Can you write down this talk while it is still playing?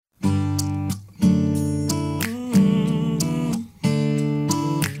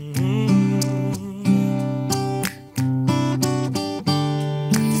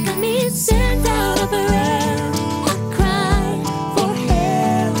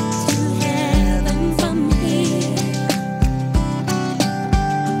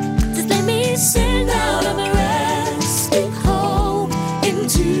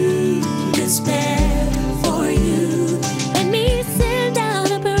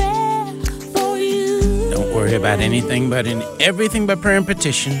about anything but in everything by prayer and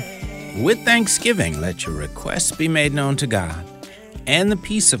petition. With thanksgiving, let your requests be made known to God. And the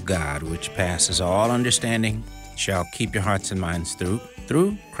peace of God, which passes all understanding, shall keep your hearts and minds through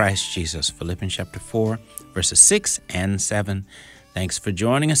Christ Jesus. Philippians chapter 4, verses 6 and 7. Thanks for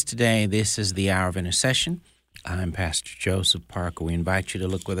joining us today. This is the Hour of Intercession. I'm Pastor Joseph Parker. We invite you to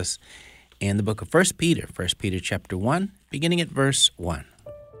look with us in the book of 1 Peter chapter 1, beginning at verse 1.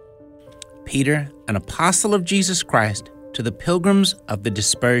 Peter, an apostle of Jesus Christ, to the pilgrims of the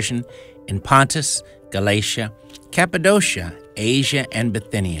dispersion in Pontus, Galatia, Cappadocia, Asia, and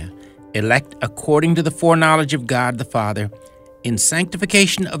Bithynia, elect according to the foreknowledge of God the Father, in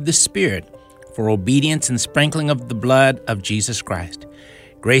sanctification of the Spirit, for obedience and sprinkling of the blood of Jesus Christ.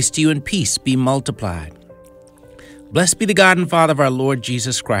 Grace to you and peace be multiplied. Blessed be the God and Father of our Lord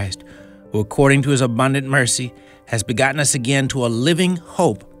Jesus Christ, who according to his abundant mercy has begotten us again to a living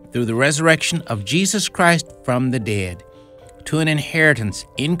hope through the resurrection of Jesus Christ from the dead, to an inheritance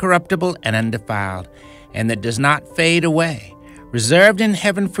incorruptible and undefiled, and that does not fade away, reserved in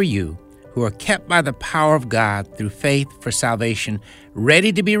heaven for you, who are kept by the power of God through faith for salvation,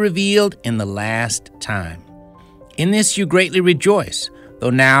 ready to be revealed in the last time. In this you greatly rejoice, though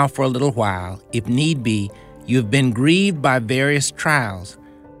now for a little while, if need be, you have been grieved by various trials,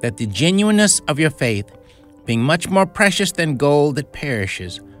 that the genuineness of your faith, being much more precious than gold that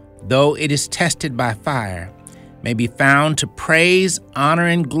perishes, though it is tested by fire, may be found to praise, honor,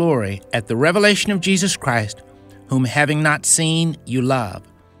 and glory at the revelation of Jesus Christ, whom having not seen, you love.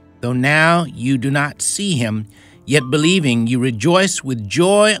 Though now you do not see him, yet believing you rejoice with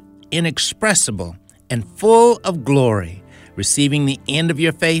joy inexpressible and full of glory, receiving the end of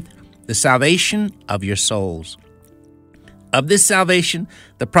your faith, the salvation of your souls. Of this salvation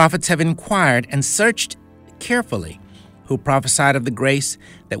the prophets have inquired and searched carefully, who prophesied of the grace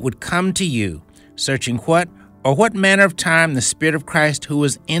that would come to you, searching what manner of time the Spirit of Christ who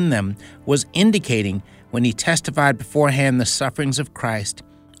was in them was indicating when he testified beforehand the sufferings of Christ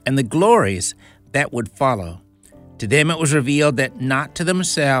and the glories that would follow. To them it was revealed that not to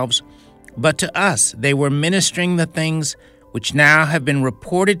themselves, but to us they were ministering the things which now have been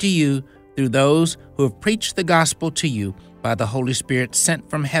reported to you through those who have preached the gospel to you by the Holy Spirit sent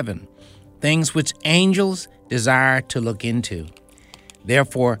from heaven, things which angels desire to look into.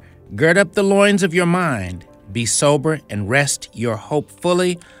 Therefore, gird up the loins of your mind, be sober, and rest your hope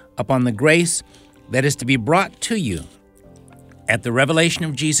fully upon the grace that is to be brought to you at the revelation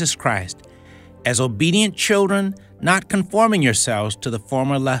of Jesus Christ. As obedient children, not conforming yourselves to the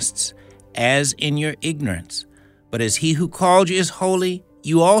former lusts, as in your ignorance, but as he who called you is holy,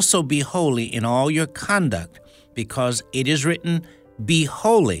 you also be holy in all your conduct, because it is written, Be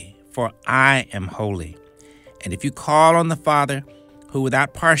holy, for I am holy. And if you call on the Father, who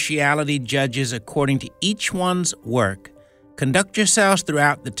without partiality judges according to each one's work, conduct yourselves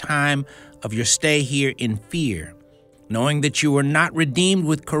throughout the time of your stay here in fear, knowing that you were not redeemed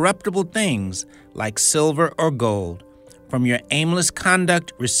with corruptible things like silver or gold, from your aimless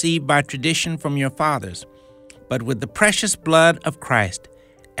conduct received by tradition from your fathers, but with the precious blood of Christ,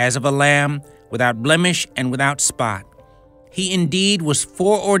 as of a lamb without blemish and without spot. He indeed was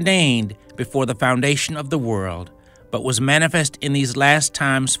foreordained before the foundation of the world, but was manifest in these last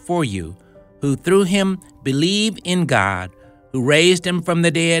times for you, who through him believe in God, who raised him from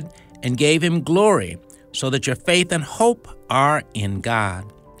the dead and gave him glory, so that your faith and hope are in God.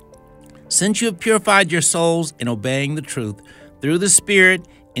 Since you have purified your souls in obeying the truth through the Spirit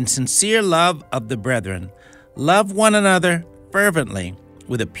in sincere love of the brethren, love one another fervently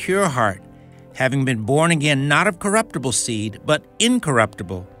with a pure heart, having been born again not of corruptible seed, but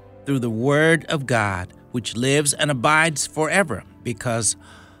incorruptible, through the word of God, which lives and abides forever, because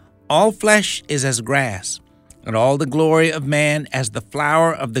all flesh is as grass, and all the glory of man as the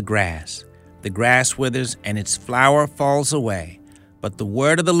flower of the grass. The grass withers, and its flower falls away, but the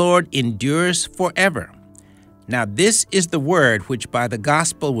word of the Lord endures forever. Now this is the word which by the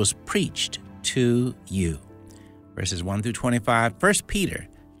gospel was preached to you. Verses 1 through 25, 1 Peter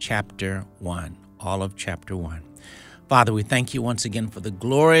chapter 1, all of chapter 1. Father, we thank you once again for the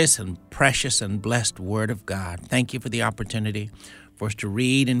glorious and precious and blessed Word of God. Thank you for the opportunity for us to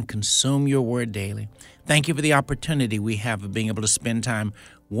read and consume your Word daily. Thank you for the opportunity we have of being able to spend time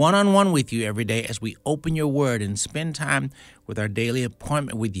one-on-one with you every day as we open your Word and spend time with our daily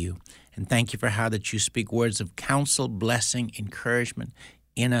appointment with you. And thank you for how that you speak words of counsel, blessing, encouragement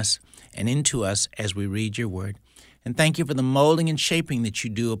in us and into us as we read your Word. And thank you for the molding and shaping that you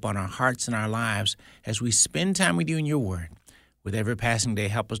do upon our hearts and our lives as we spend time with you in your word. With every passing day,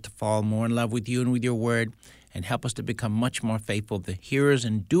 help us to fall more in love with you and with your word, and help us to become much more faithful, the hearers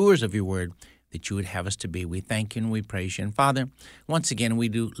and doers of your word, that you would have us to be. We thank you and we praise you. And Father, once again, we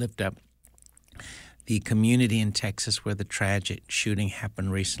do lift up the community in Texas where the tragic shooting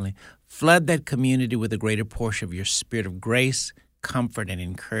happened recently. Flood that community with a greater portion of your spirit of grace, comfort, and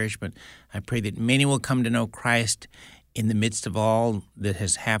encouragement. I pray that many will come to know Christ in the midst of all that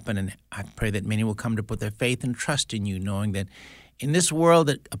has happened, and I pray that many will come to put their faith and trust in you, knowing that in this world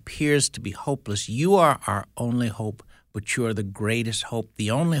that appears to be hopeless, you are our only hope, but you are the greatest hope,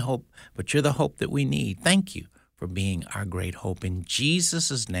 the only hope, but you're the hope that we need. Thank you for being our great hope. In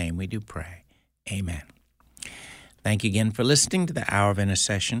Jesus' name we do pray. Amen. Thank you again for listening to the Hour of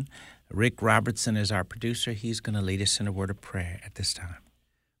Intercession. Rick Robertson is our producer. He's going to lead us in a word of prayer at this time.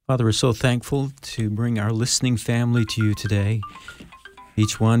 Father, we're so thankful to bring our listening family to you today,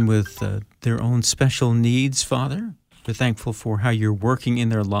 each one with their own special needs, Father. We're thankful for how you're working in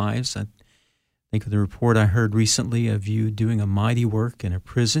their lives. I think of the report I heard recently of you doing a mighty work in a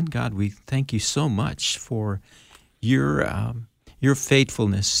prison. God, we thank you so much for your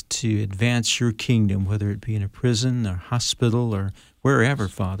faithfulness to advance your kingdom, whether it be in a prison or hospital or wherever,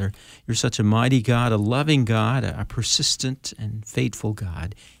 Father. You're such a mighty God, a loving God, a persistent and faithful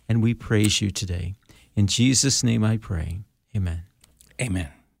God, and we praise you today. In Jesus' name I pray. Amen. Amen.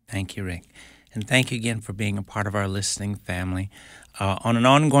 Thank you, Rick. And thank you again for being a part of our listening family. On an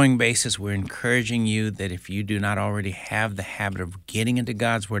ongoing basis, we're encouraging you that if you do not already have the habit of getting into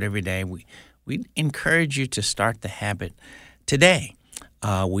God's Word every day, we encourage you to start the habit today.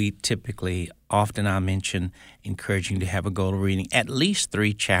 We typically, often I mention, encouraging to have a goal of reading at least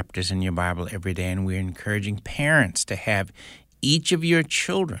 3 chapters in your Bible every day, and we're encouraging parents to have each of your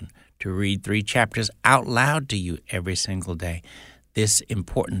children to read 3 chapters out loud to you every single day. This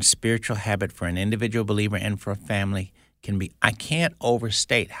important spiritual habit for an individual believer and for a family can be, I can't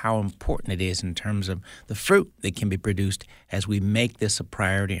overstate how important it is in terms of the fruit that can be produced as we make this a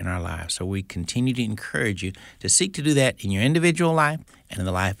priority in our lives. So we continue to encourage you to seek to do that in your individual life and in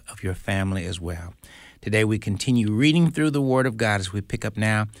the life of your family as well. Today we continue reading through the Word of God as we pick up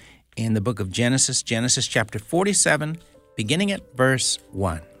now in the book of Genesis chapter 47, beginning at verse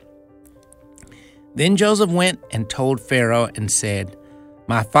 1. Then Joseph went and told Pharaoh and said,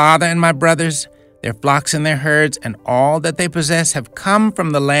 "My father and my brothers, their flocks and their herds, and all that they possess have come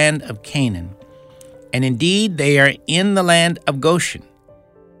from the land of Canaan. And indeed they are in the land of Goshen."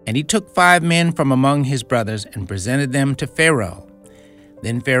 And he took 5 men from among his brothers and presented them to Pharaoh.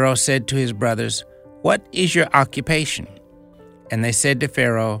 Then Pharaoh said to his brothers, "What is your occupation?" And they said to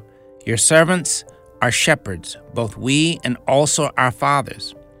Pharaoh, "Your servants are shepherds, both we and also our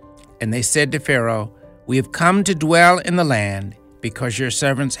fathers." And they said to Pharaoh, "We have come to dwell in the land, because your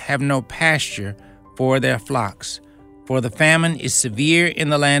servants have no pasture for their flocks, for the famine is severe in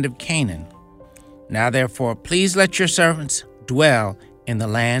the land of Canaan. Now therefore, please let your servants dwell in the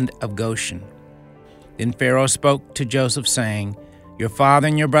land of Goshen." Then Pharaoh spoke to Joseph, saying, "Your father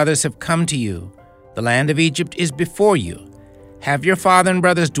and your brothers have come to you. The land of Egypt is before you. Have your father and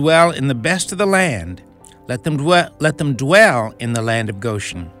brothers dwell in the best of the land. Let them dwell in the land of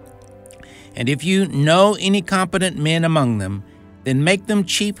Goshen. And if you know any competent men among them, then make them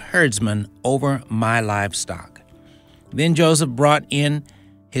chief herdsmen over my livestock." Then Joseph brought in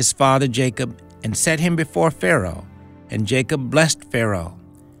his father Jacob and set him before Pharaoh, and Jacob blessed Pharaoh.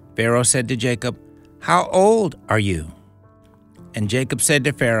 Pharaoh said to Jacob, "How old are you?" And Jacob said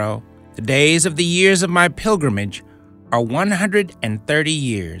to Pharaoh, "The days of the years of my pilgrimage are 130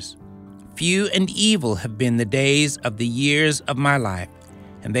 years. Few and evil have been the days of the years of my life,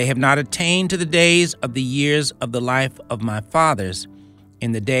 and they have not attained to the days of the years of the life of my fathers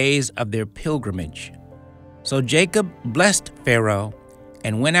in the days of their pilgrimage." So Jacob blessed Pharaoh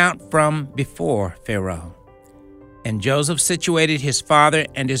and went out from before Pharaoh. And Joseph situated his father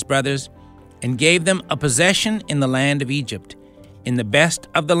and his brothers and gave them a possession in the land of Egypt, in the best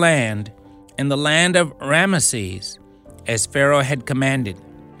of the land, in the land of Ramesses, as Pharaoh had commanded.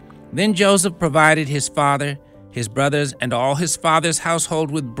 Then Joseph provided his father, his brothers, and all his father's household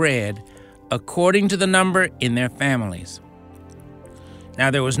with bread, according to the number in their families.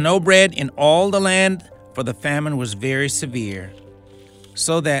 Now there was no bread in all the land, for the famine was very severe,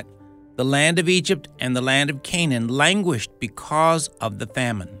 so that the land of Egypt and the land of Canaan languished because of the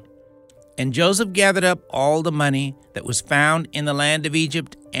famine. And Joseph gathered up all the money that was found in the land of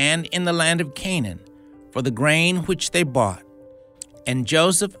Egypt and in the land of Canaan for the grain which they bought. And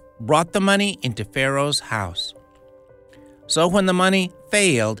Joseph brought the money into Pharaoh's house. So when the money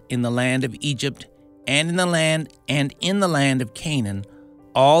failed in the land of Egypt and in the land of Canaan,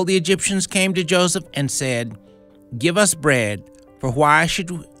 all the Egyptians came to Joseph and said, "Give us bread, for why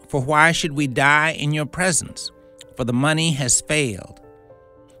should we die in your presence? For the money has failed."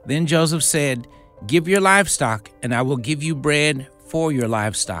 Then Joseph said, "Give your livestock, and I will give you bread for your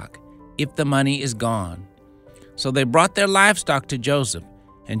livestock, if the money is gone." So they brought their livestock to Joseph,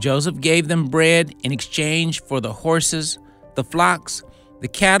 and Joseph gave them bread in exchange for the horses, the flocks, the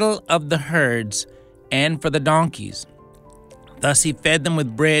cattle of the herds, and for the donkeys. Thus he fed them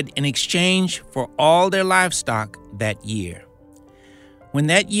with bread in exchange for all their livestock that year. When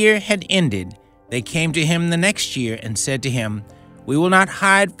that year had ended, they came to him the next year and said to him, "We will not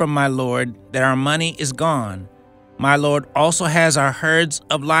hide from my lord that our money is gone. My lord also has our herds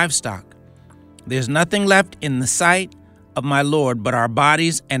of livestock. There's nothing left in the sight of my lord but our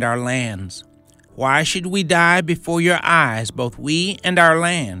bodies and our lands. Why should we die before your eyes, both we and our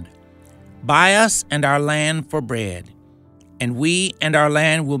land? Buy us and our land for bread, and we and our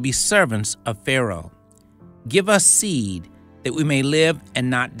land will be servants of Pharaoh. Give us seed, that we may live and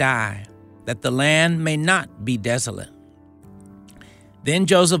not die, that the land may not be desolate." Then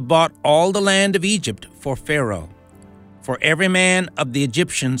Joseph bought all the land of Egypt for Pharaoh. For every man of the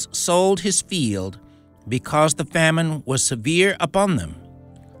Egyptians sold his field, because the famine was severe upon them.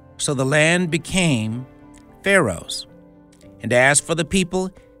 So the land became Pharaoh's. And as for the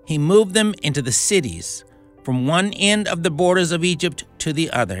people, he moved them into the cities, from one end of the borders of Egypt to the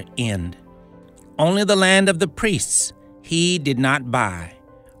other end. Only the land of the priests he did not buy,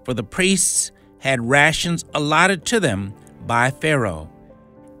 for the priests had rations allotted to them by Pharaoh,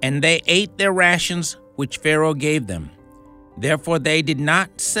 and they ate their rations which Pharaoh gave them. Therefore they did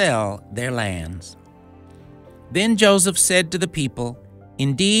not sell their lands. Then Joseph said to the people,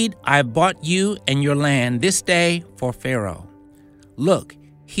 "Indeed, I have bought you and your land this day for Pharaoh. Look,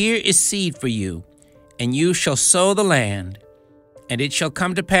 here is seed for you, and you shall sow the land. And it shall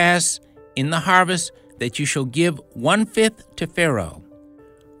come to pass in the harvest that you shall give 1/5 to Pharaoh.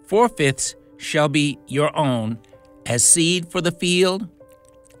 4/5 shall be your own, as seed for the field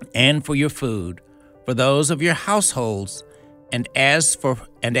and for your food, for those of your households, and as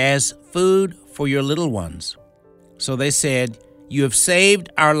food for your little ones." So they said, "You have saved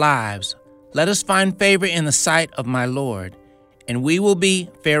our lives. Let us find favor in the sight of my lord, and we will be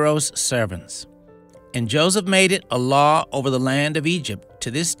Pharaoh's servants." And Joseph made it a law over the land of Egypt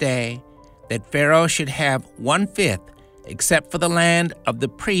to this day, that Pharaoh should have 1/5, except for the land of the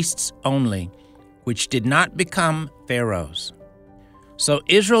priests only, which did not become Pharaoh's. So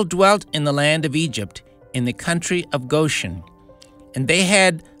Israel dwelt in the land of Egypt, in the country of Goshen, and they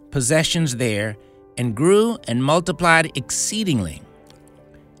had possessions there, and grew and multiplied exceedingly.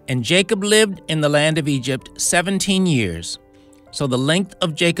 And Jacob lived in the land of Egypt 17 years. So the length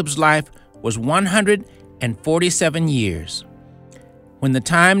of Jacob's life was 147 years. When the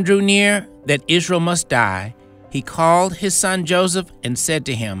time drew near that Israel must die, he called his son Joseph and said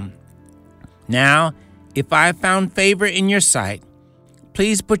to him, "Now, if I have found favor in your sight,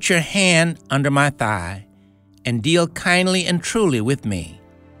 please put your hand under my thigh, and deal kindly and truly with me.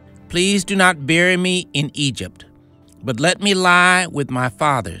 Please do not bury me in Egypt, but let me lie with my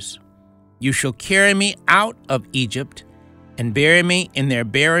fathers. You shall carry me out of Egypt and bury me in their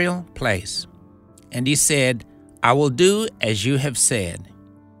burial place." And he said, "I will do as you have said."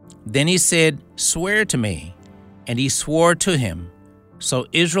 Then he said, "Swear to me." And he swore to him. So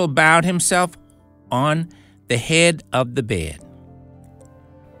Israel bowed himself on the head of the bed.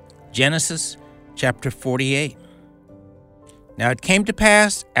 Genesis chapter 48. Now it came to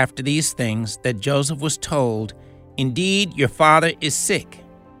pass after these things that Joseph was told, "Indeed, your father is sick."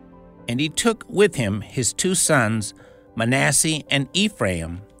 And he took with him his 2 sons, Manasseh and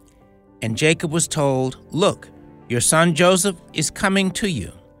Ephraim. And Jacob was told, "Look, your son Joseph is coming to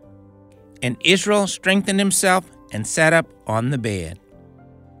you." And Israel strengthened himself and sat up on the bed.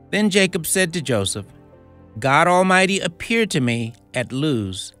 Then Jacob said to Joseph, "God Almighty appeared to me at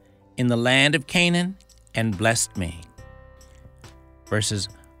Luz in the land of Canaan and blessed me." Verses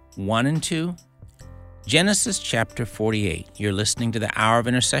 1 and 2, Genesis chapter 48. You're listening to the Hour of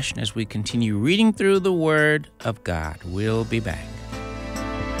Intercession as we continue reading through the Word of God. We'll be back.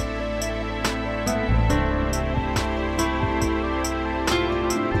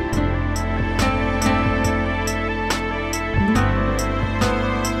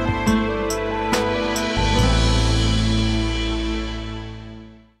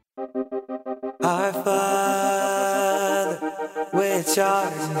 Our Father, which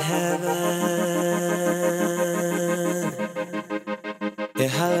art in heaven,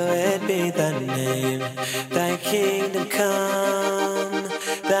 hallowed be thy name. Thy kingdom come,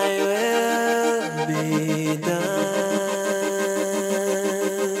 thy will be done,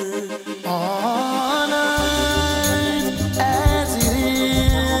 on earth as it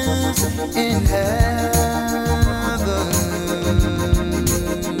is in heaven.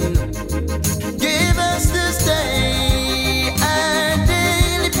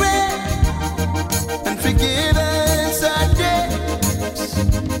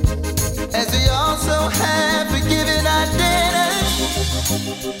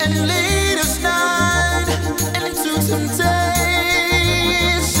 and lead us not into temptation,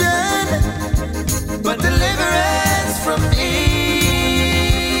 but deliver us from evil.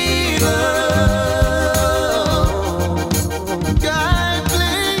 God,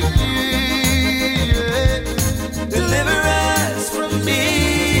 please deliver us from evil.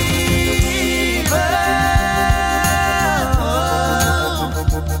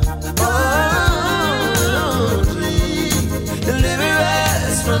 Oh, please deliver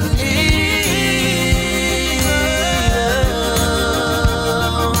us from evil.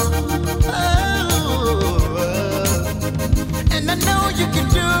 And I know you can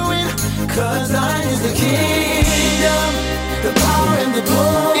do it, 'cause thine is the kingdom, the power and the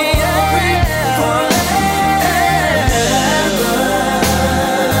glory, forever.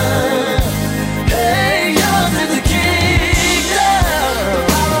 Hey, yours is the kingdom,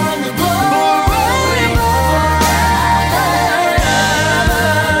 the power and the glory,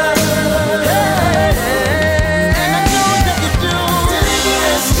 and I know you can do it. Deliver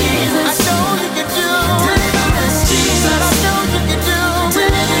us, Jesus. I know you can do it. Deliver us, Jesus. I know you can do it.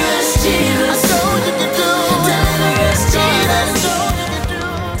 Deliver us, Jesus. I know you can do it. Deliver us, Jesus. I know you can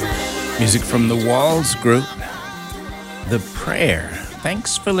do it. Music from the Walls Group, The Prayer.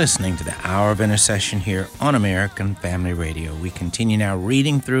 Thanks for listening to the Hour of Intercession here on American Family Radio. We continue now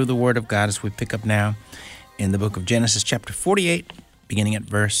reading through the Word of God as we pick up now in the book of Genesis chapter 48, beginning at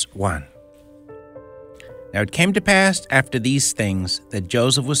verse 1. Now it came to pass after these things that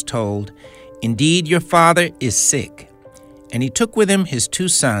Joseph was told, "Indeed, your father is sick." And he took with him his 2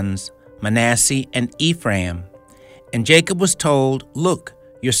 sons, Manasseh and Ephraim. And Jacob was told, "Look,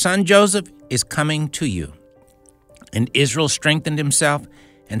 your son Joseph is coming to you." And Israel strengthened himself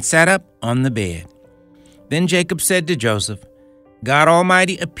and sat up on the bed. Then Jacob said to Joseph, "God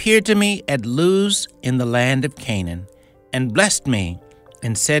Almighty appeared to me at Luz in the land of Canaan, and blessed me,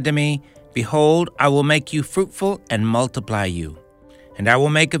 and said to me, Behold, I will make you fruitful and multiply you, and I will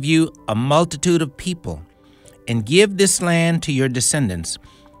make of you a multitude of people, and give this land to your descendants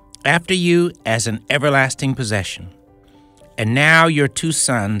after you as an everlasting possession. And now your 2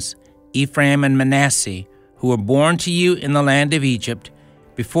 sons, Ephraim and Manasseh, who were born to you in the land of Egypt,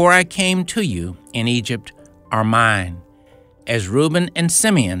 before I came to you in Egypt, are mine. As Reuben and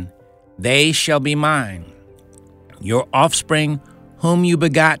Simeon, they shall be mine. Your offspring, whom you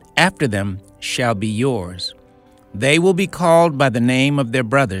begot after them, shall be yours. They will be called by the name of their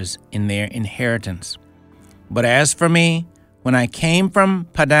brothers in their inheritance. But as for me, when I came from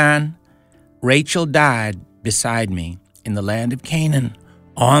Padan, Rachel died beside me in the land of Canaan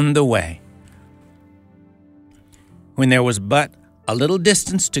on the way, when there was but a little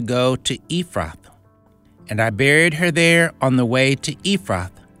distance to go to Ephrath. And I buried her there on the way to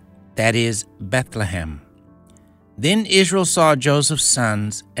Ephrath, that is Bethlehem. Then Israel saw Joseph's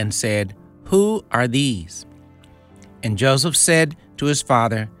sons and said, Who are these? And Joseph said to his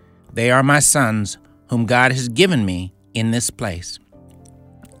father, They are my sons, whom God has given me in this place.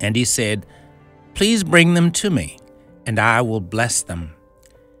 And he said, Please bring them to me, and I will bless them.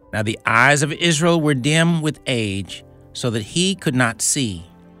 Now the eyes of Israel were dim with age, so that he could not see.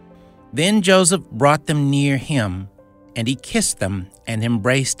 Then Joseph brought them near him, and he kissed them and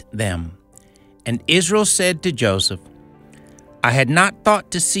embraced them. And Israel said to Joseph, I had not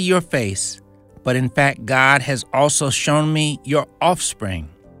thought to see your face, but in fact God has also shown me your offspring.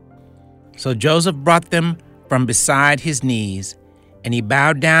 So Joseph brought them from beside his knees, and he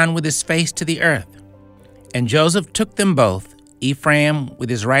bowed down with his face to the earth. And Joseph took them both, Ephraim with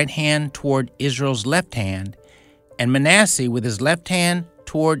his right hand toward Israel's left hand, and Manasseh with his left hand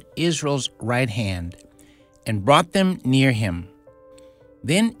toward Israel's right hand, and brought them near him.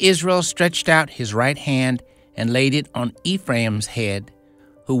 Then Israel stretched out his right hand and laid it on Ephraim's head,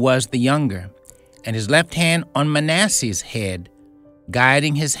 who was the younger, and his left hand on Manasseh's head,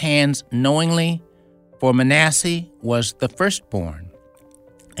 guiding his hands knowingly, for Manasseh was the firstborn.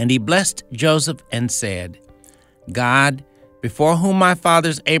 And he blessed Joseph and said, God, before whom my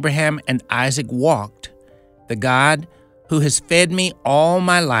fathers Abraham and Isaac walked, the God who has fed me all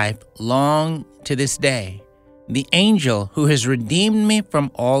my life long to this day, the angel who has redeemed me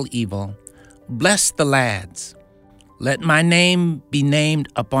from all evil, bless the lads. Let my name be named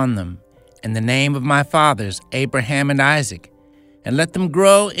upon them, and the name of my fathers Abraham and Isaac, and let them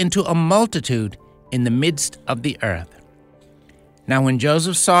grow into a multitude in the midst of the earth. Now when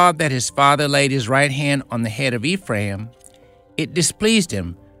Joseph saw that his father laid his right hand on the head of Ephraim, it displeased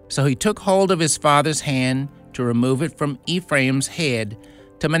him, so he took hold of his father's hand to remove it from Ephraim's head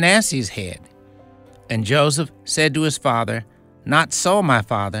to Manasseh's head. And Joseph said to his father, Not so, my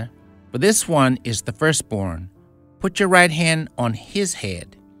father, for this one is the firstborn. Put your right hand on his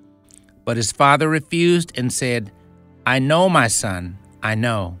head. But his father refused and said, I know, my son, I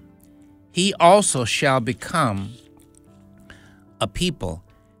know. He also shall become a people,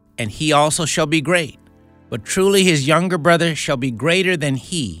 and he also shall be great. But truly his younger brother shall be greater than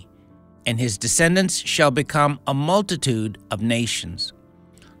he, and his descendants shall become a multitude of nations.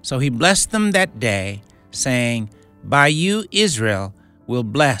 So he blessed them that day, saying, By you Israel will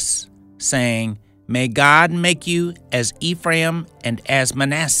bless, saying, May God make you as Ephraim and as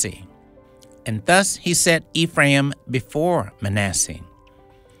Manasseh. And thus he set Ephraim before Manasseh.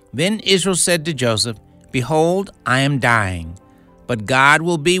 Then Israel said to Joseph, Behold, I am dying, but God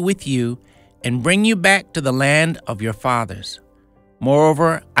will be with you and bring you back to the land of your fathers.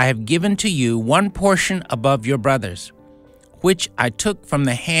 Moreover, I have given to you one portion above your brothers, which I took from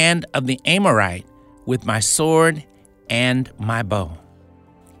the hand of the Amorite with my sword and my bow.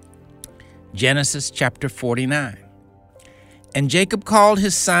 Genesis chapter 49. And Jacob called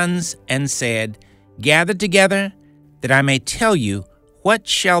his sons and said, Gather together, that I may tell you what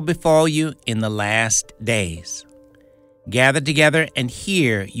shall befall you in the last days. Gather together and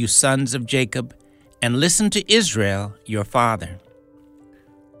hear, you sons of Jacob, and listen to Israel, your father.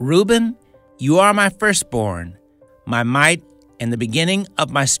 Reuben, you are my firstborn, my might and the beginning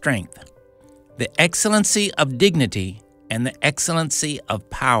of my strength, the excellency of dignity and the excellency of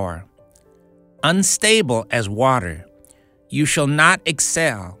power. Unstable as water, you shall not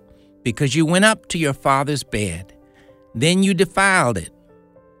excel, because you went up to your father's bed. Then you defiled it.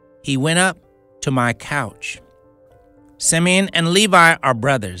 He went up to my couch. Simeon and Levi are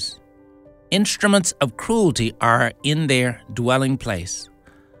brothers. Instruments of cruelty are in their dwelling place.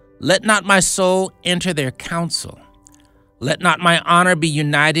 Let not my soul enter their council. Let not my honor be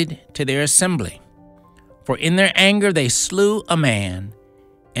united to their assembly. For in their anger they slew a man,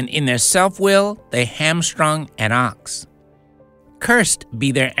 and in their self-will they hamstrung an ox. Cursed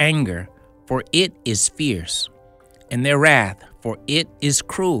be their anger, for it is fierce, and their wrath, for it is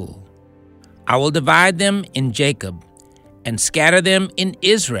cruel. I will divide them in Jacob, and scatter them in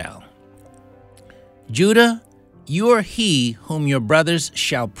Israel. Judah, you are he whom your brothers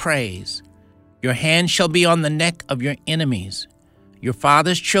shall praise. Your hand shall be on the neck of your enemies. Your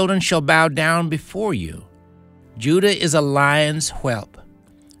father's children shall bow down before you. Judah is a lion's whelp.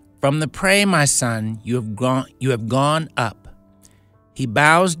 From the prey, my son, you have gone up. He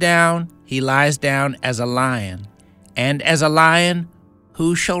bows down, he lies down as a lion, and as a lion,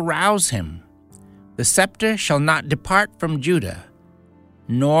 who shall rouse him? The scepter shall not depart from Judah,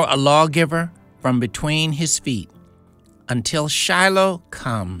 nor a lawgiver from between his feet, until Shiloh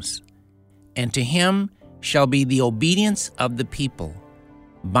comes, and to him shall be the obedience of the people,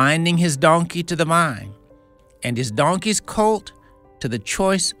 binding his donkey to the vine, and his donkey's colt to the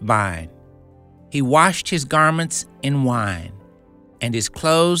choice vine. He washed his garments in wine, and his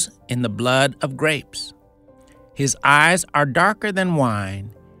clothes in the blood of grapes. His eyes are darker than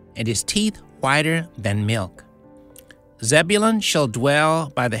wine, and his teeth whiter than milk. Zebulun shall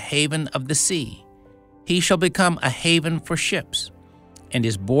dwell by the haven of the sea. He shall become a haven for ships, and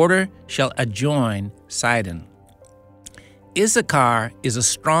his border shall adjoin Sidon. Issachar is a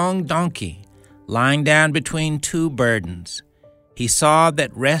strong donkey, lying down between two burdens. He saw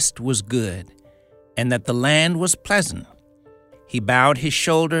that rest was good, and that the land was pleasant. He bowed his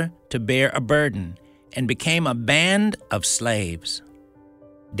shoulder to bear a burden, and became a band of slaves.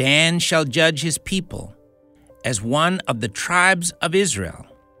 Dan shall judge his people, as one of the tribes of Israel.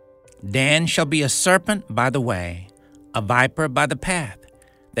 Dan shall be a serpent by the way, a viper by the path,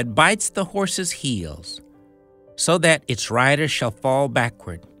 that bites the horse's heels, so that its rider shall fall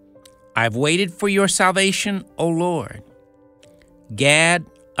backward. I have waited for your salvation, O Lord. Gad,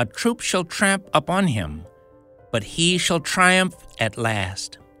 a troop shall tramp upon him, but he shall triumph at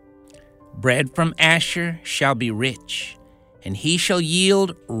last. Bread from Asher shall be rich, and he shall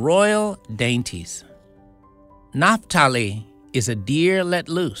yield royal dainties. Naphtali is a deer let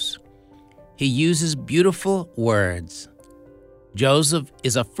loose. He uses beautiful words. Joseph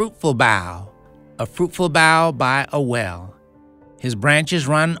is a fruitful bough by a well. His branches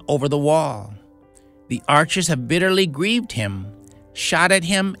run over the wall. The archers have bitterly grieved him, shot at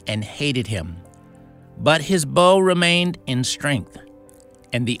him, and hated him. But his bow remained in strength,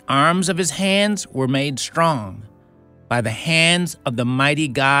 and the arms of his hands were made strong by the hands of the mighty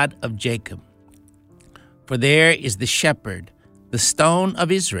God of Jacob. For there is the shepherd, the stone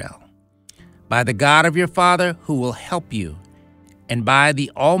of Israel, by the God of your father who will help you, and by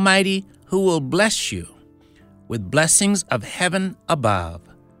the Almighty who will bless you, with blessings of heaven above,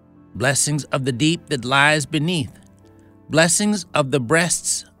 blessings of the deep that lies beneath, blessings of the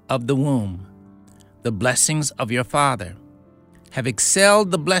breasts of the womb, the blessings of your father. have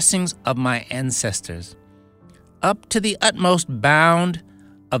excelled the blessings of my ancestors. Up to the utmost bound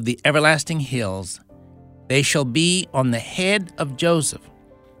of the everlasting hills, they shall be on the head of Joseph,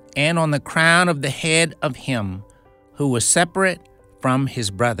 and on the crown of the head of him who was separate from his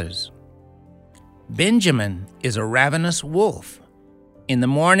brothers. Benjamin is a ravenous wolf. In the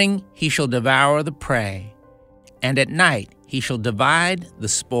morning he shall devour the prey, and at night he shall divide the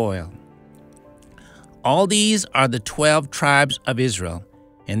spoil. All these are the 12 tribes of Israel,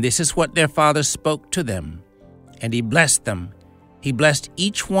 and this is what their father spoke to them. And he blessed them. He blessed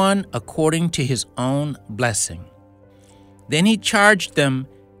each one according to his own blessing. Then he charged them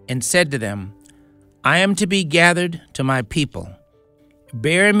and said to them, I am to be gathered to my people.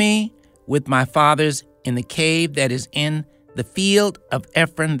 Bury me with my fathers in the cave that is in the field of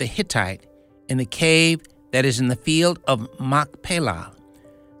Ephron the Hittite, in the cave that is in the field of Machpelah,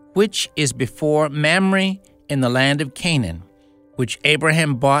 which is before Mamre in the land of Canaan, which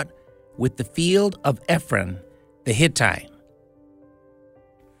Abraham bought with the field of Ephron the Hittite,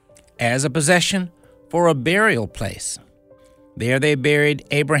 as a possession for a burial place. There they buried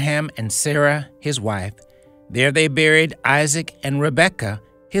Abraham and Sarah his wife. There they buried Isaac and Rebekah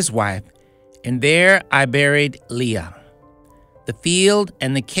his wife. And there I buried Leah. The field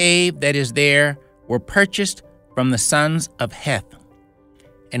and the cave that is there were purchased from the sons of Heth.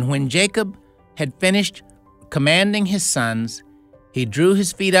 And when Jacob had finished commanding his sons, he drew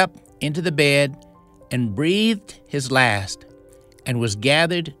his feet up into the bed and breathed his last, and was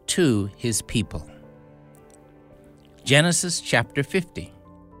gathered to his people. Genesis chapter 50.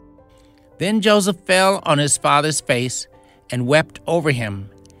 Then Joseph fell on his father's face and wept over him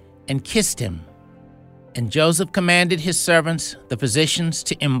and kissed him. And Joseph commanded his servants, the physicians,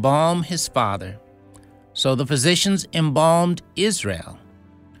 to embalm his father. So the physicians embalmed Israel.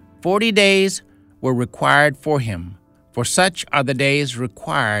 40 days were required for him, for such are the days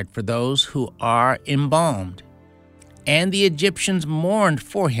required for those who are embalmed. And the Egyptians mourned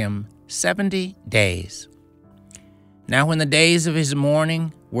for him 70 days. Now when the days of his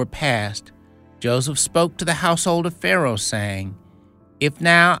mourning were past, Joseph spoke to the household of Pharaoh, saying, If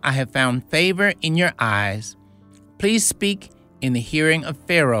now I have found favor in your eyes, please speak in the hearing of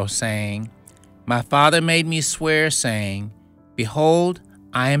Pharaoh, saying, My father made me swear, saying, Behold,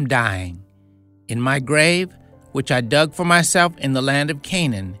 I am dying. In my grave, which I dug for myself in the land of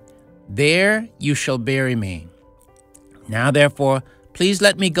Canaan, there you shall bury me. Now therefore, please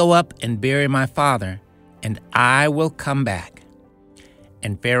let me go up and bury my father, and I will come back.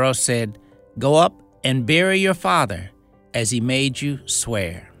 And Pharaoh said, Go up and bury your father, as he made you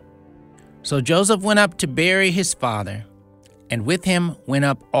swear. So Joseph went up to bury his father, and with him went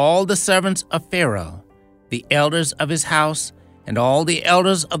up all the servants of Pharaoh, the elders of his house, and all the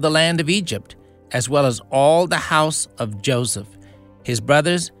elders of the land of Egypt, as well as all the house of Joseph, his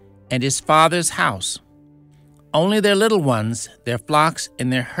brothers, and his father's house. Only their little ones, their flocks,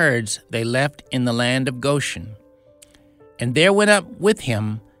 and their herds they left in the land of Goshen. And there went up with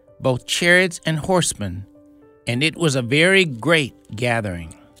him both chariots and horsemen, and it was a very great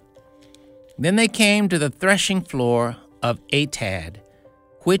gathering. Then they came to the threshing floor of Atad,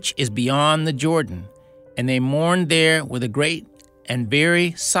 which is beyond the Jordan, and they mourned there with a great and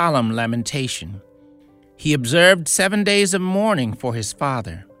very solemn lamentation. He observed 7 days of mourning for his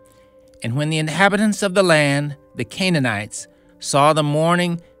father. And when the inhabitants of the land, the Canaanites, saw the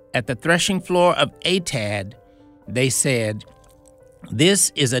mourning at the threshing floor of Atad, they said,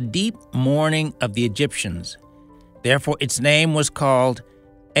 This is a deep mourning of the Egyptians. Therefore its name was called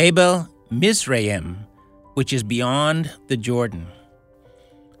Abel Mizraim, which is beyond the Jordan.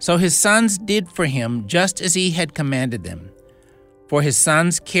 So his sons did for him just as he had commanded them. For his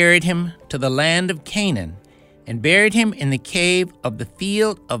sons carried him to the land of Canaan, and buried him in the cave of the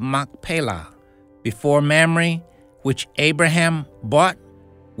field of Machpelah, before Mamre, which Abraham bought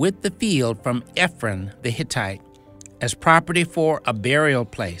with the field from Ephron the Hittite, as property for a burial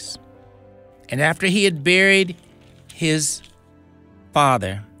place. And after he had buried his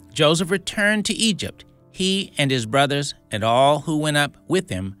father, Joseph returned to Egypt, he and his brothers, and all who went up with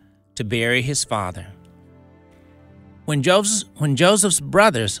him to bury his father. When Joseph's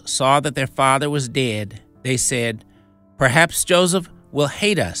brothers saw that their father was dead, they said, Perhaps Joseph will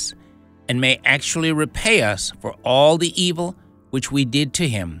hate us, and may actually repay us for all the evil which we did to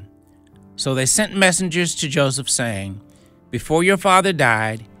him. So they sent messengers to Joseph, saying, Before your father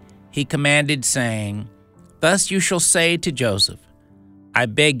died, he commanded, saying, Thus you shall say to Joseph, I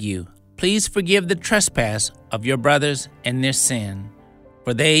beg you, please forgive the trespass of your brothers and their sin,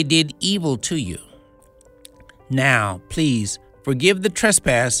 for they did evil to you. Now, please forgive the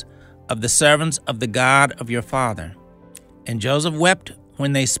trespass of the servants of the God of your father. And Joseph wept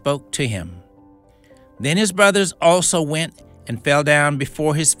when they spoke to him. Then his brothers also went and fell down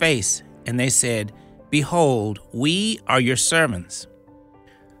before his face, and they said, Behold, we are your servants.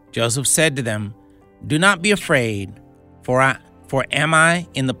 Joseph said to them, Do not be afraid, for am I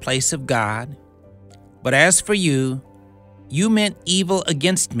in the place of God? But as for you, you meant evil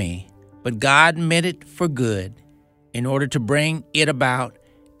against me, but God meant it for good, in order to bring it about,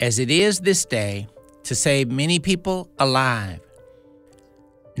 as it is this day, to save many people alive.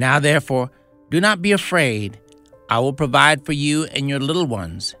 Now therefore, do not be afraid. I will provide for you and your little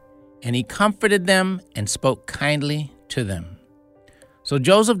ones. And he comforted them and spoke kindly to them. So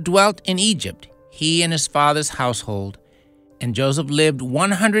Joseph dwelt in Egypt, he and his father's household, and Joseph lived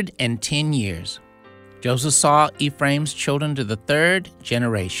 110 years. Joseph saw Ephraim's children to the third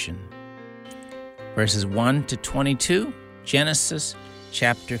generation. Verses 1 to 22, Genesis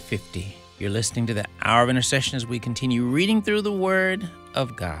chapter 50. You're listening to the Hour of Intercession as we continue reading through the Word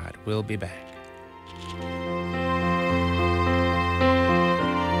of God. We'll be back.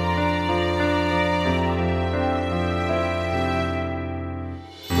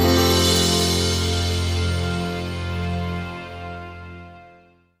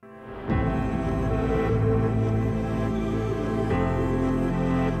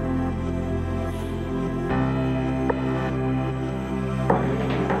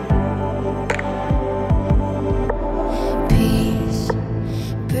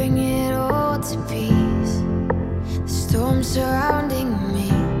 Surrounding me,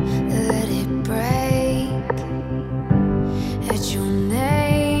 let it break. At your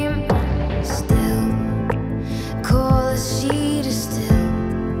name, still, call the sea to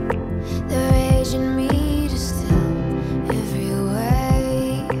still, the rage in me to still, every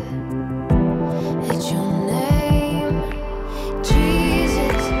way. At your name,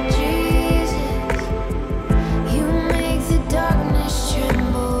 Jesus, Jesus, you make the darkness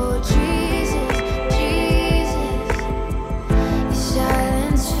tremble, Jesus, Jesus.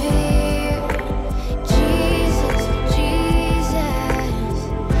 Silence fear, Jesus, Jesus.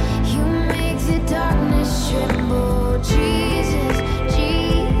 You make the darkness tremble, Jesus,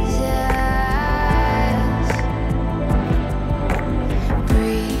 Jesus.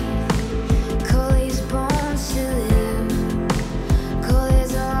 Breathe, call these bones to live, call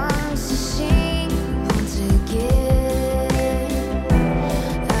these lungs to sing once again.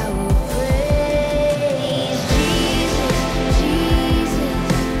 I will praise Jesus, Jesus.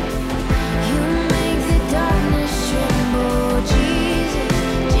 You make the darkness tremble, Jesus,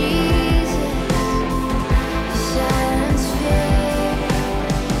 Jesus. Silence fear,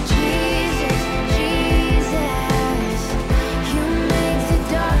 Jesus, Jesus. You make the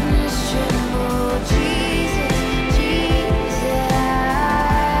darkness tremble, Jesus, Jesus.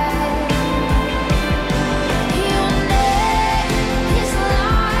 Your name is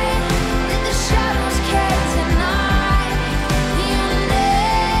light that the shadows can't deny. Your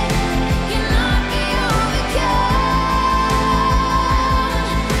name cannot be overcome.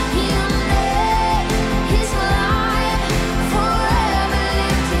 Your name is light forever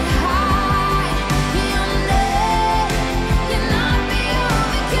lifted high. Your name cannot be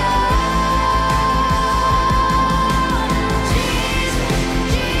overcome. Jesus,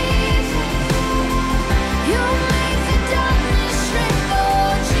 Jesus. You make the darkness tremble,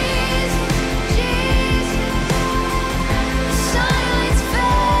 Jesus, Jesus. Silence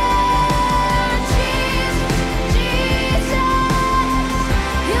fear, Jesus, Jesus.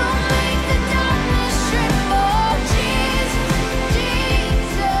 You make the darkness tremble, Jesus,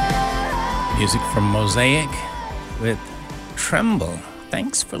 Jesus. Music from Mosaic with Tremble.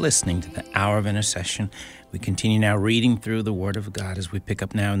 Thanks for listening to the Hour of Intercession. We continue now reading through the Word of God as we pick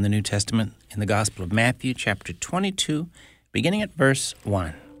up now in the New Testament in the Gospel of Matthew, chapter 22, beginning at verse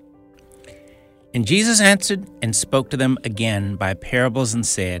 1. And Jesus answered and spoke to them again by parables and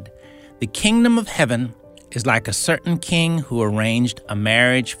said, The kingdom of heaven is like a certain king who arranged a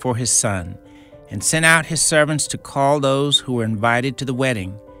marriage for his son and sent out his servants to call those who were invited to the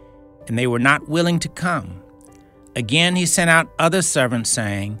wedding, and they were not willing to come. Again he sent out other servants,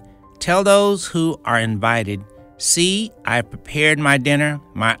 saying, Tell those who are invited, See, I have prepared my dinner,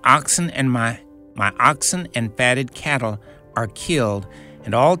 my oxen and fatted cattle are killed,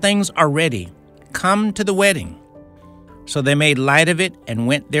 and all things are ready. Come to the wedding. So they made light of it and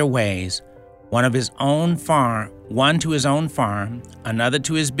went their ways, one to his own farm, another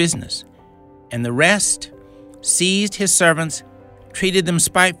to his business. And the rest seized his servants, treated them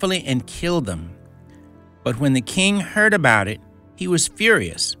spitefully, and killed them. But when the king heard about it, he was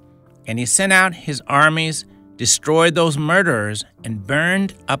furious, and he sent out his armies, destroyed those murderers, and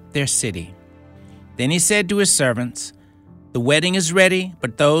burned up their city. Then he said to his servants, The wedding is ready,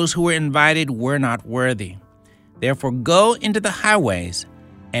 but those who were invited were not worthy. Therefore go into the highways,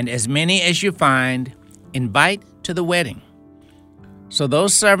 and as many as you find, invite to the wedding." So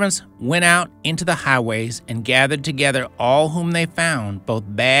those servants went out into the highways and gathered together all whom they found, both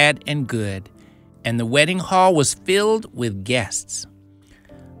bad and good, and the wedding hall was filled with guests.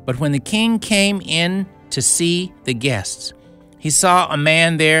 But when the king came in to see the guests, he saw a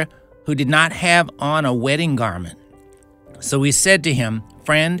man there who did not have on a wedding garment. So he said to him,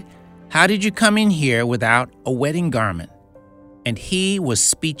 "Friend, how did you come in here without a wedding garment?" And he was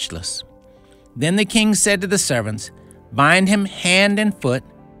speechless. Then the king said to the servants, "Bind him hand and foot,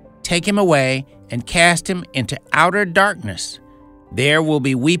 take him away, and cast him into outer darkness. There will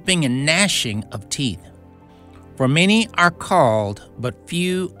be weeping and gnashing of teeth. For many are called, but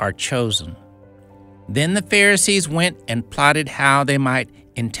few are chosen." Then the Pharisees went and plotted how they might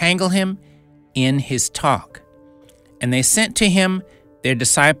entangle him in his talk. And they sent to him their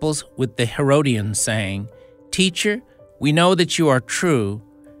disciples with the Herodians, saying, "Teacher, we know that you are true,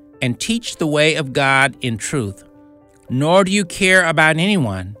 and teach the way of God in truth, nor do you care about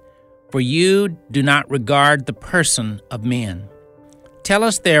anyone, for you do not regard the person of men. Tell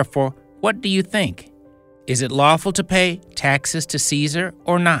us therefore, what do you think? Is it lawful to pay taxes to Caesar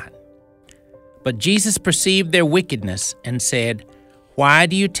or not?" But Jesus perceived their wickedness and said, "Why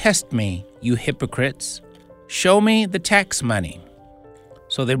do you test me, you hypocrites? Show me the tax money."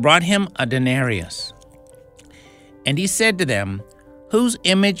 So they brought him a denarius. And he said to them, "Whose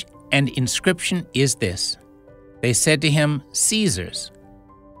image and inscription is this?" They said to him, "Caesar's."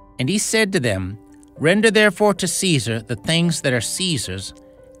 And he said to them, "Render therefore to Caesar the things that are Caesar's,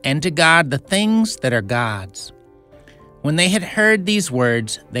 and to God the things that are God's." When they had heard these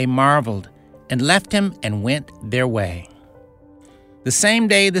words, they marveled, and left him and went their way. The same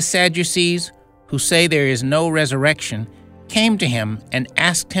day the Sadducees, who say there is no resurrection, came to him and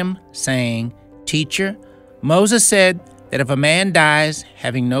asked him, saying, "Teacher, Moses said that if a man dies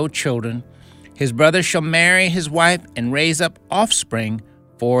having no children, his brother shall marry his wife and raise up offspring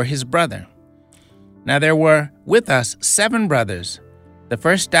for his brother. Now there were with us 7 brothers. The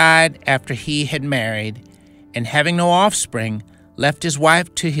first died after he had married, and having no offspring, left his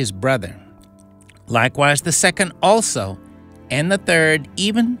wife to his brother. Likewise the second also, and the third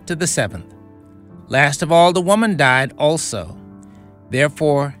even to the 7th. Last of all the woman died also.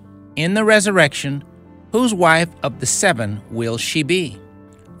 Therefore, in the resurrection, whose wife of the 7 will she be?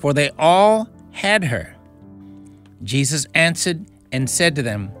 For they all had her." Jesus answered and said to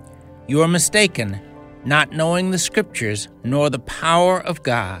them, "You are mistaken, not knowing the Scriptures nor the power of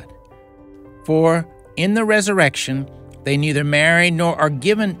God. For in the resurrection they neither marry nor are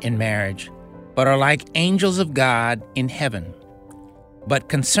given in marriage, but are like angels of God in heaven. But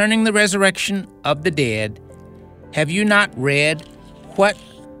concerning the resurrection of the dead, have you not read what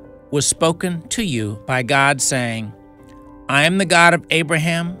was spoken to you by God, saying, 'I am the God of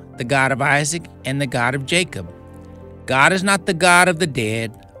Abraham, the God of Isaac, and the God of Jacob'? God is not the God of the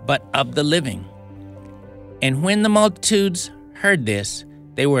dead, but of the living." And when the multitudes heard this,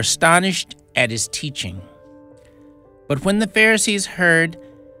 they were astonished at his teaching. But when the Pharisees heard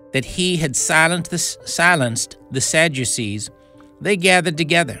that he had silenced the Sadducees, they gathered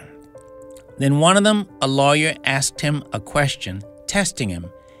together. Then one of them, a lawyer, asked him a question, testing him,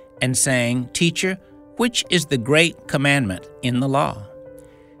 and saying, "Teacher, which is the great commandment in the law?"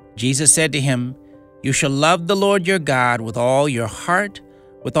 Jesus said to him, "You shall love the Lord your God with all your heart,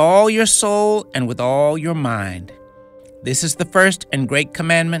 with all your soul, and with all your mind. This is the first and great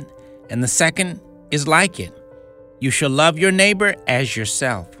commandment, and the second is like it. You shall love your neighbor as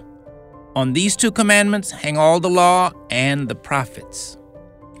yourself. On these 2 commandments hang all the law and the prophets."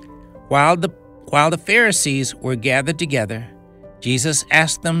 While the Pharisees were gathered together, Jesus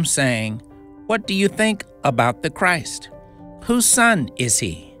asked them, saying, "What do you think about the Christ? Whose son is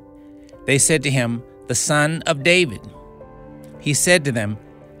he?" They said to him, "The son of David." He said to them,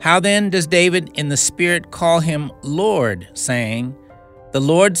 "How then does David in the Spirit call him Lord, saying, 'The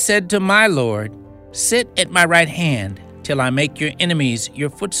Lord said to my Lord, sit at my right hand till I make your enemies your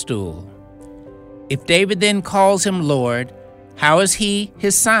footstool'? If David then calls him Lord, how is he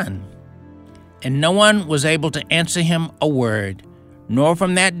his son?" And no one was able to answer him a word, nor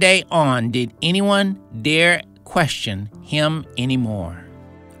from that day on did anyone dare question him anymore.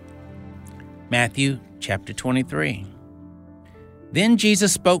 Matthew chapter 23. Then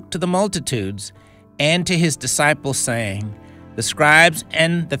Jesus spoke to the multitudes and to his disciples, saying, "The scribes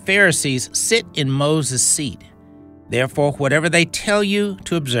and the Pharisees sit in Moses' seat. Therefore, whatever they tell you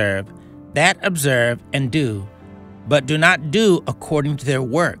to observe, that observe and do, but do not do according to their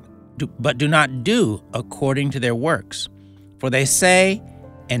works. For they say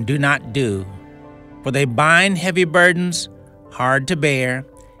and do not do. For they bind heavy burdens, hard to bear,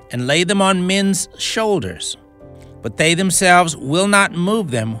 and lay them on men's shoulders. But they themselves will not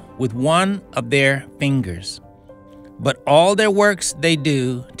move them with one of their fingers. But all their works they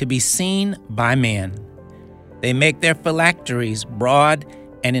do to be seen by men. They make their phylacteries broad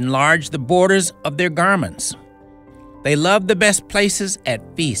and enlarge the borders of their garments. They love the best places at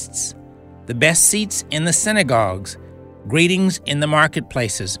feasts, the best seats in the synagogues, greetings in the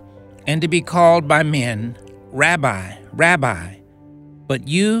marketplaces, and to be called by men, Rabbi, Rabbi. But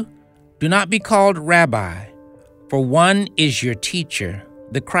you do not be called Rabbi, for one is your teacher,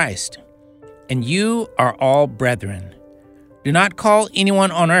 the Christ, and you are all brethren. Do not call anyone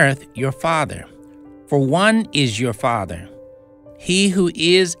on earth your father, for one is your Father, he who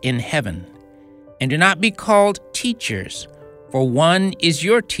is in heaven. And do not be called teachers, for one is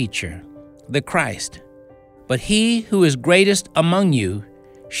your teacher, the Christ. But he who is greatest among you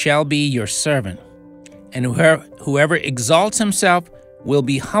shall be your servant. And whoever exalts himself will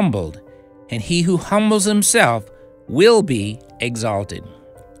be humbled, and he who humbles himself will be exalted.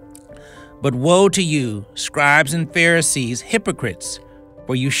 But woe to you, scribes and Pharisees, hypocrites,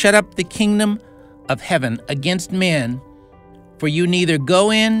 for you shut up the kingdom of heaven against men, for you neither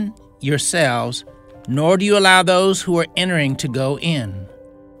go in yourselves, nor do you allow those who are entering to go in.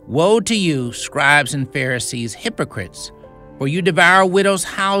 Woe to you, scribes and Pharisees, hypocrites, for you devour widows'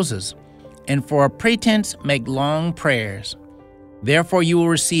 houses, and for a pretense make long prayers. Therefore you will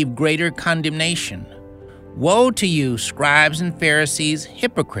receive greater condemnation. Woe to you, scribes and Pharisees,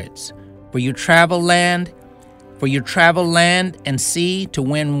 hypocrites, for you travel land and sea to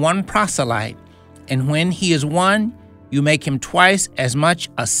win one proselyte, and when he is won, you make him twice as much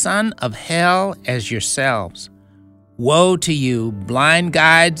a son of hell as yourselves. Woe to you, blind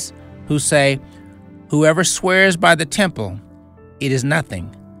guides, who say, whoever swears by the temple, it is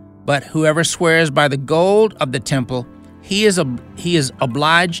nothing. But whoever swears by the gold of the temple, he is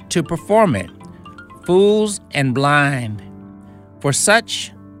obliged to perform it. Fools and blind. For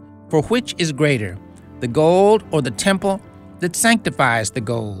which is greater, the gold or the temple that sanctifies the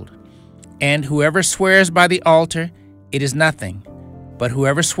gold? And whoever swears by the altar, it is nothing. But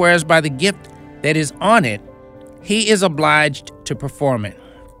whoever swears by the gift that is on it, he is obliged to perform it.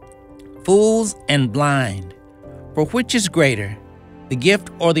 Fools and blind. For which is greater, the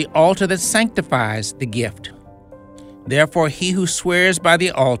gift or the altar that sanctifies the gift? Therefore he who swears by the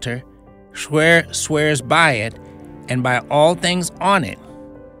altar swears by it and by all things on it.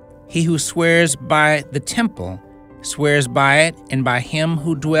 He who swears by the temple swears by it and by him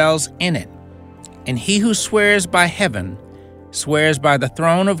who dwells in it. And he who swears by heaven swears by the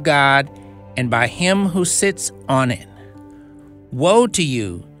throne of God and by him who sits on it. Woe to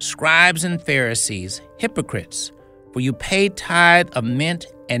you, scribes and Pharisees, hypocrites, for you pay tithe of mint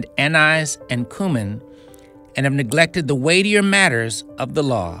and anise and cumin, and have neglected the weightier matters of the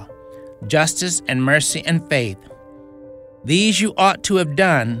law, justice and mercy and faith. These you ought to have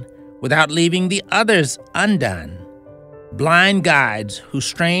done without leaving the others undone. Blind guides who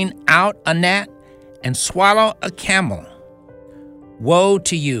strain out a gnat and swallow a camel. Woe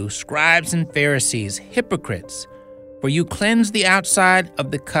to you, scribes and Pharisees, hypocrites, for you cleanse the outside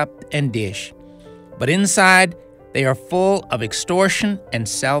of the cup and dish, but inside they are full of extortion and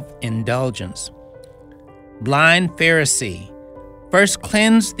self-indulgence. Blind Pharisee, first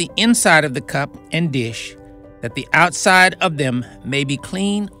cleanse the inside of the cup and dish, that the outside of them may be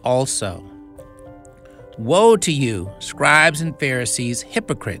clean also. Woe to you, scribes and Pharisees,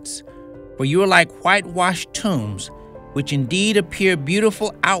 hypocrites, for you are like whitewashed tombs, which indeed appear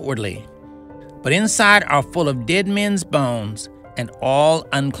beautiful outwardly, but inside are full of dead men's bones and all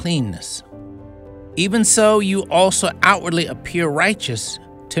uncleanness. Even so you also outwardly appear righteous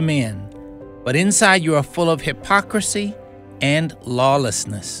to men, but inside you are full of hypocrisy and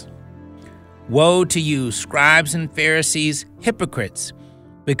lawlessness. Woe to you, scribes and Pharisees, hypocrites,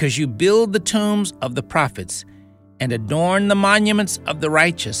 because you build the tombs of the prophets and adorn the monuments of the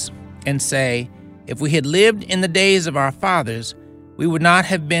righteous, and say, if we had lived in the days of our fathers, we would not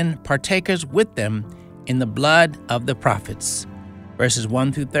have been partakers with them in the blood of the prophets. Verses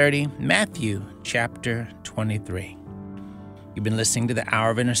 1 through 30, Matthew chapter 23. You've been listening to the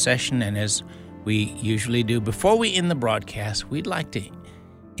Hour of Intercession, and as we usually do, before we end the broadcast, we'd like to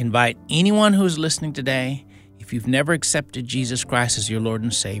invite anyone who's listening today, if you've never accepted Jesus Christ as your Lord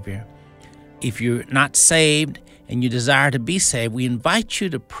and Savior, if you're not saved and you desire to be saved, we invite you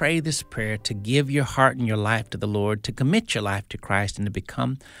to pray this prayer, to give your heart and your life to the Lord, to commit your life to Christ, and to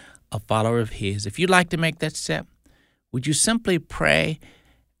become a follower of His. If you'd like to make that step, would you simply pray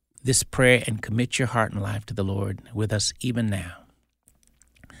this prayer and commit your heart and life to the Lord with us even now.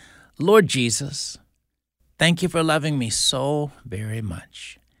 Lord Jesus, thank you for loving me so very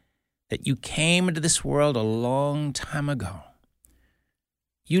much that you came into this world a long time ago.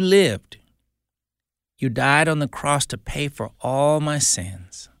 You lived. You died on the cross to pay for all my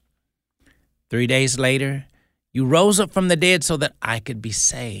sins. 3 days later, you rose up from the dead so that I could be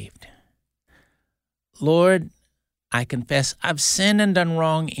saved. Lord, I confess I've sinned and done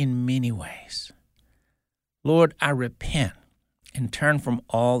wrong in many ways. Lord, I repent and turn from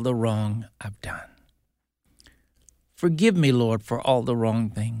all the wrong I've done. Forgive me, Lord, for all the wrong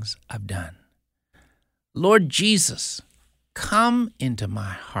things I've done. Lord Jesus, come into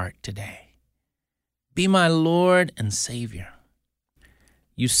my heart today. Be my Lord and Savior.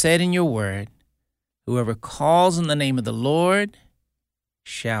 You said in your word, whoever calls on the name of the Lord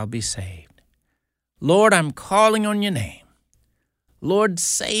shall be saved. Lord, I'm calling on your name. Lord,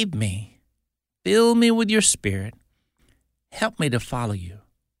 save me. Fill me with your Spirit. Help me to follow you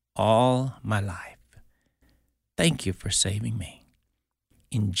all my life. Thank you for saving me.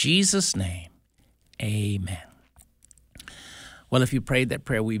 In Jesus' name, amen. Well, if you prayed that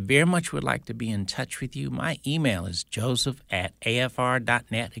prayer, we very much would like to be in touch with you. My email is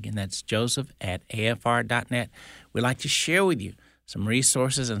joseph@afr.net. Again, that's joseph@afr.net. We'd like to share with you some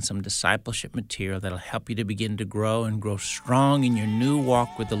resources and some discipleship material that'll help you to begin to grow and grow strong in your new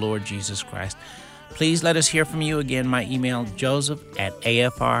walk with the Lord Jesus Christ. Please let us hear from you. Again, my email,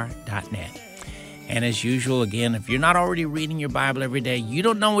 joseph@afr.net. And as usual, again, if you're not already reading your Bible every day, you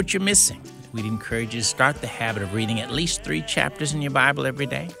don't know what you're missing. We'd encourage you to start the habit of reading at least 3 chapters in your Bible every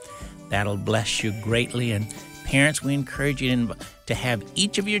day. That'll bless you greatly. And parents, we encourage you to have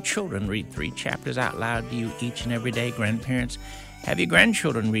each of your children read 3 chapters out loud to you each and every day. Grandparents, have your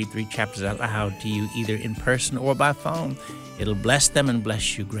grandchildren read 3 chapters out loud to you either in person or by phone. It'll bless them and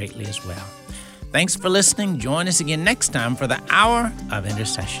bless you greatly as well. Thanks for listening. Join us again next time for the Hour of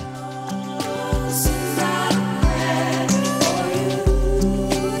Intercession.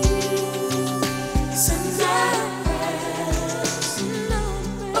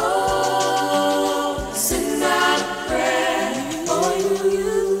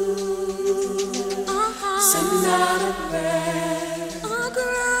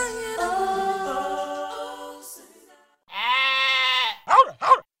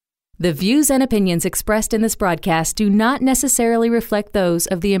 The views and opinions expressed in this broadcast do not necessarily reflect those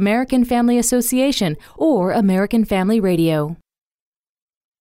of the American Family Association or American Family Radio.